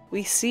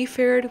 We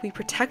seafared, we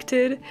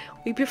protected,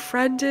 we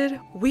befriended,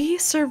 we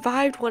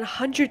survived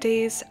 100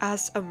 days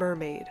as a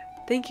mermaid.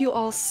 Thank you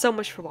all so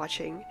much for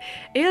watching,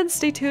 and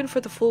stay tuned for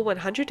the full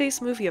 100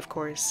 Days movie, of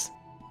course.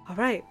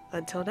 Alright,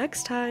 until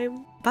next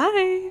time,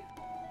 bye!